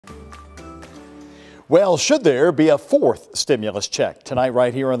Well, should there be a fourth stimulus check? Tonight,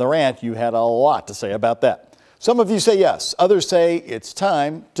 right here on The Rant, you had a lot to say about that. Some of you say yes. Others say it's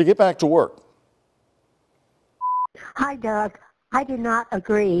time to get back to work. Hi, Doug. I do not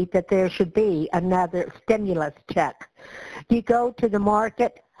agree that there should be another stimulus check. You go to the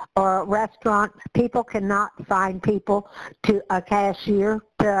market or a restaurant, people cannot find people to a cashier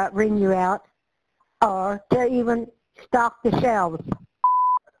to ring you out or to even stock the shelves.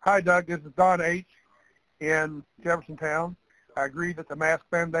 Hi, Doug. This is Don H. in Jeffersontown. I agree that the mask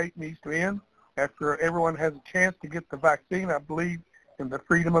mandate needs to end. After everyone has a chance to get the vaccine, I believe in the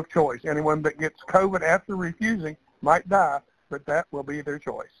freedom of choice. Anyone that gets COVID after refusing might die, but that will be their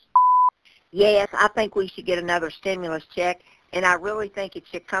choice. Yes, I think we should get another stimulus check, and I really think it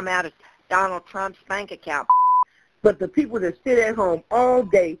should come out of Donald Trump's bank account. But the people that sit at home all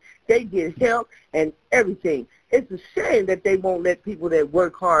day, they get help and everything. It's a shame that they won't let people that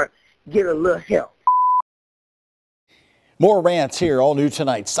work hard get a little help. More rants here, all new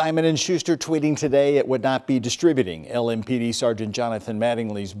tonight. Simon & Schuster tweeting today it would not be distributing LMPD Sergeant Jonathan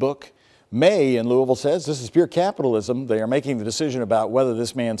Mattingly's book. May in Louisville says this is pure capitalism. They are making the decision about whether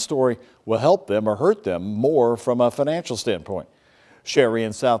this man's story will help them or hurt them more from a financial standpoint. Sherry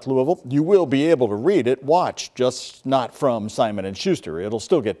in South Louisville, you will be able to read it, watch, just not from Simon & Schuster. It'll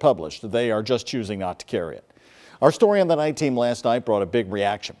still get published. They are just choosing not to carry it. Our story on the night team last night brought a big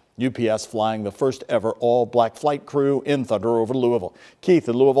reaction. UPS flying the first ever all-black flight crew in thunder over Louisville. Keith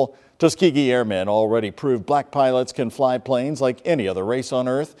in Louisville, Tuskegee Airmen already proved black pilots can fly planes like any other race on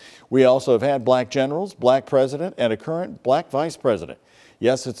earth. We also have had black generals, black president, and a current black vice president.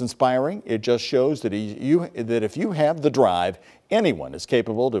 Yes, it's inspiring. It just shows that if you have the drive, anyone is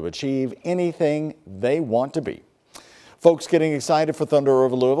capable to achieve anything they want to be. Folks getting excited for thunder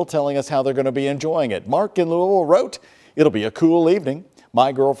over Louisville, telling us how they're going to be enjoying it. Mark in Louisville wrote, it'll be a cool evening.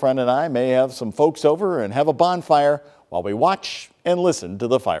 My girlfriend and I may have some folks over and have a bonfire while we watch and listen to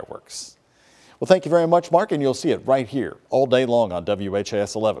the fireworks. Well, thank you very much, Mark, and you'll see it right here all day long on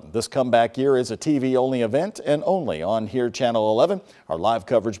WHAS 11. This comeback year is a TV-only event and only on here Channel 11. Our live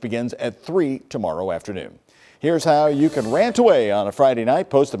coverage begins at 3 tomorrow afternoon. Here's how you can rant away on a Friday night.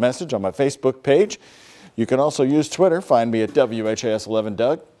 Post a message on my Facebook page. You can also use Twitter. Find me at WHAS 11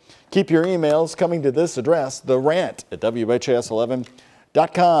 Doug. Keep your emails coming to this address, the rant at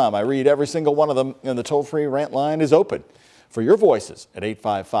WHAS11.com. I read every single one of them, and the toll-free rant line is open for your voices at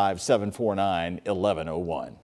 855-749-1101.